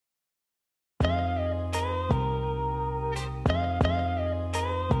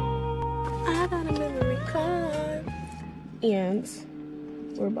And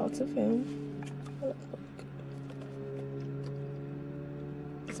we're about to film.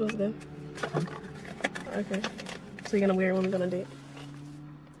 This was good. Okay. So you're gonna wear it when we're gonna date.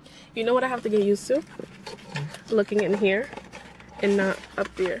 You know what I have to get used to? Looking in here and not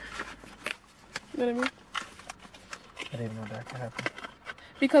up there. You know what I mean? I didn't know that could happen.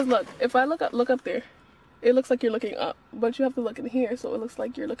 Because look, if I look up there, it looks like you're looking up, but you have to look in here, so it looks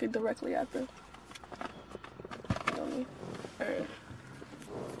like you're looking directly at them. You know what I mean? Alright.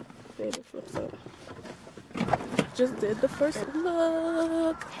 There it flips up. Just did the first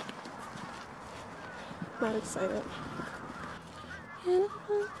look. Not excited.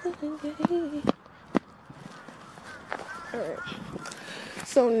 Alright.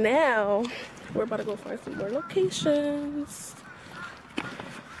 So now we're about to go find some more locations.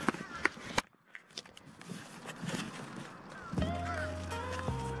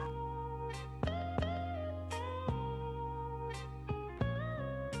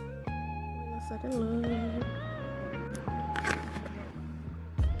 Second look.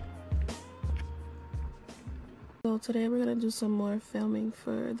 So today we're gonna do some more filming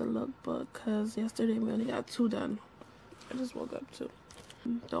for the lookbook because yesterday we only got 2 done. I just woke up too.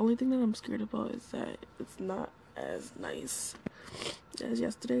 The only thing that I'm scared about is that it's not as nice as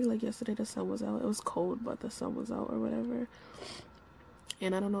yesterday. Like yesterday the sun was out. It was cold but the sun was out or whatever.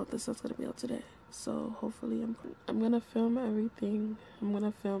 And I don't know if the sun's gonna be out today. So hopefully I'm gonna film everything. I'm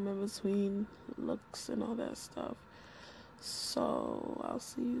gonna film in between looks and all that stuff. So I'll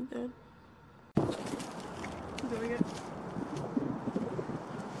see you then. Doing it.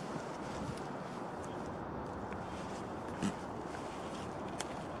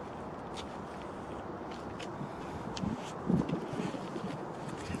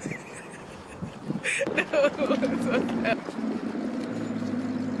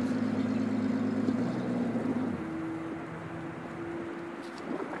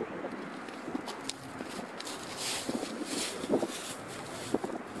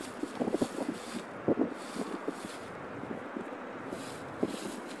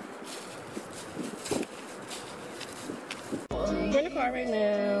 We're in the car right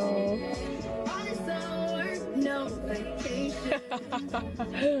now.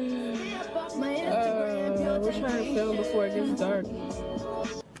 We're trying to film before it gets dark.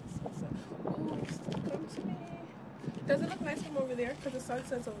 Does it look nice from over there? Because the sun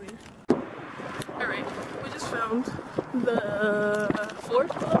sets over here. Alright, we just filmed the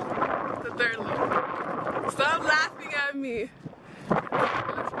 4th look, the 3rd look. Stop laughing at me.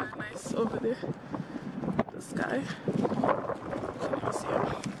 That's really nice over there. The sky.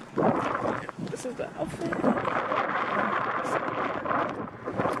 This is the outfit.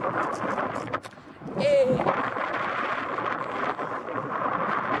 Hey.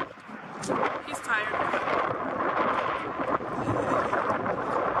 He's tired.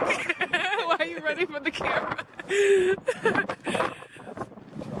 Why are you running from the camera? It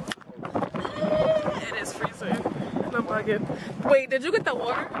is freezing. And I'm bugging. Wait, did you get the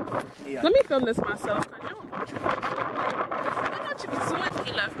water? Yeah. Let me film this myself.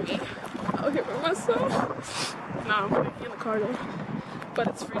 He left me out here by myself. No, I'm gonna be in the car though. But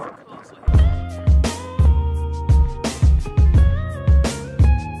it's freezing cold. So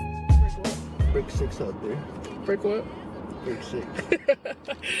Brick 6 out there. Brick what? Brick 6.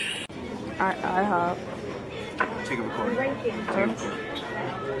 IHOP. Take a recording.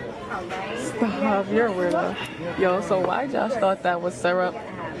 Stop, you're a weirdo. Yo, so why Josh thought that was syrup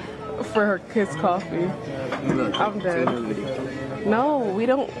for her kids' coffee? Look, I'm dead. No, we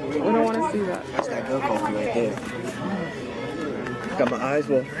don't want to see that. That's that good coffee right there. Got my eyes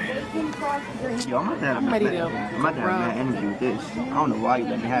watering. Yo, I'm ready to have mad energy with this. I don't know why you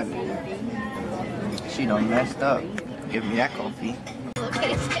let me have it. She done messed up. Give me that coffee.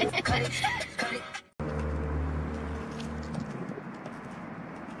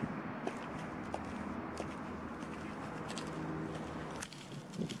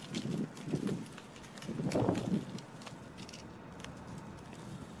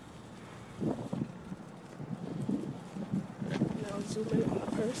 Zoom in on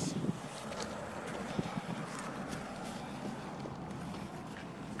the purse.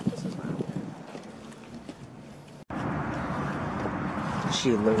 This is my outfit. She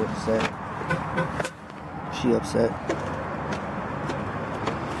a little upset. She upset.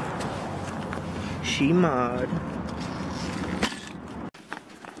 She mad.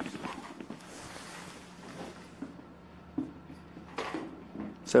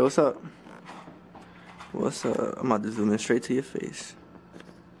 Say what's up? What's up? I'm about to zoom in straight to your face.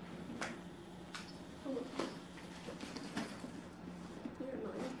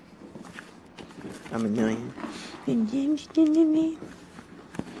 I'm annoying.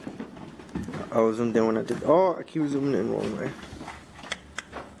 I was zoomed in when I did. Oh, I keep zooming in wrong way.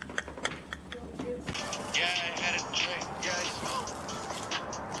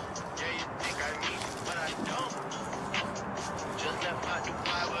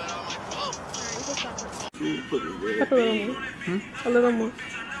 Up a little more. A little more.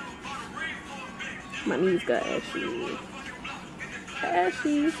 My knees got ashy.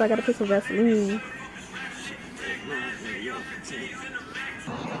 Ashy. So I gotta put some Vaseline.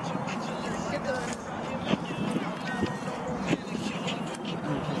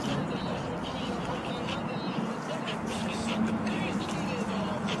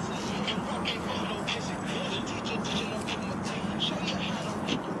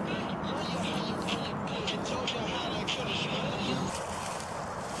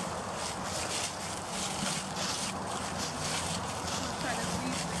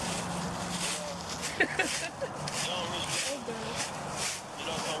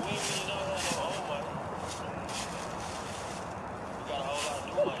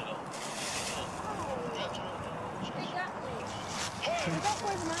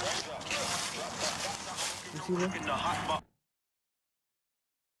 You see that?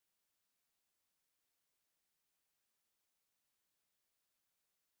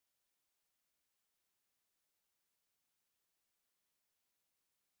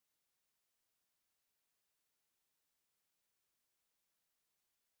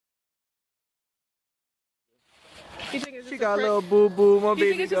 She got a little boo boo. My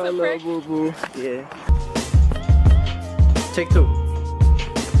baby got a little boo boo. Yeah. Take two.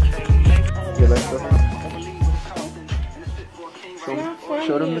 Yeah, let's go.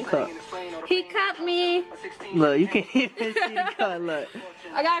 Show them the cup. He cut me. Look, you can't even see the cut. Look.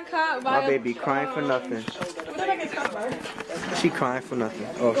 I got caught by my baby crying for nothing. What did I get caught by? She crying for nothing.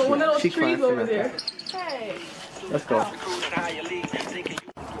 Oh, one of those she crying trees for over nothing. there. Hey. Let's go. Alright,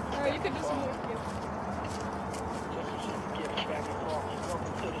 you can do some more.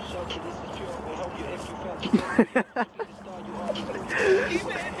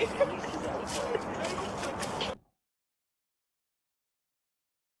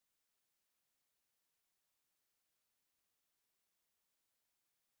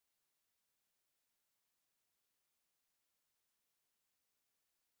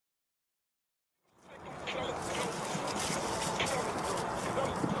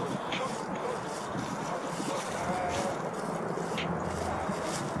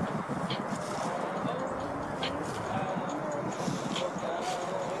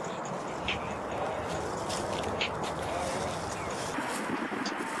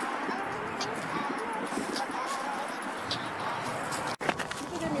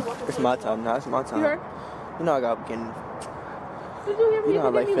 It's my time now. It's my time. You heard? You know I got getting. Did you hear me? You know I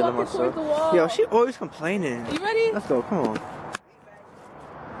like feeling myself. Yo, she always complaining. You ready? Let's go. Come on.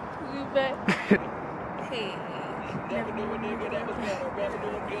 You bet. Hey.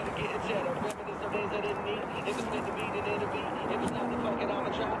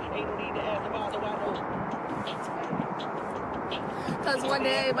 Cause one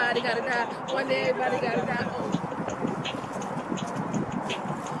day everybody gotta die. One day everybody gotta die.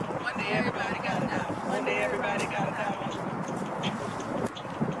 One day everybody gotta die. One day everybody gotta die.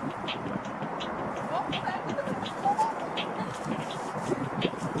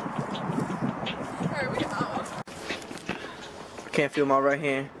 I can't feel my right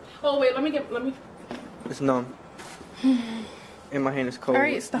hand. Oh wait, let me. It's numb. And my hand is cold. All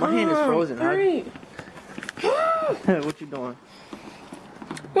right, stop. My hand is frozen. All right. What you doing?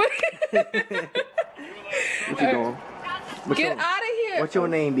 What? What you doing? Get out of here. What's your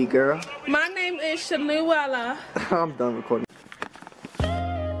name, be girl? My name is Shaluwala. I'm done recording.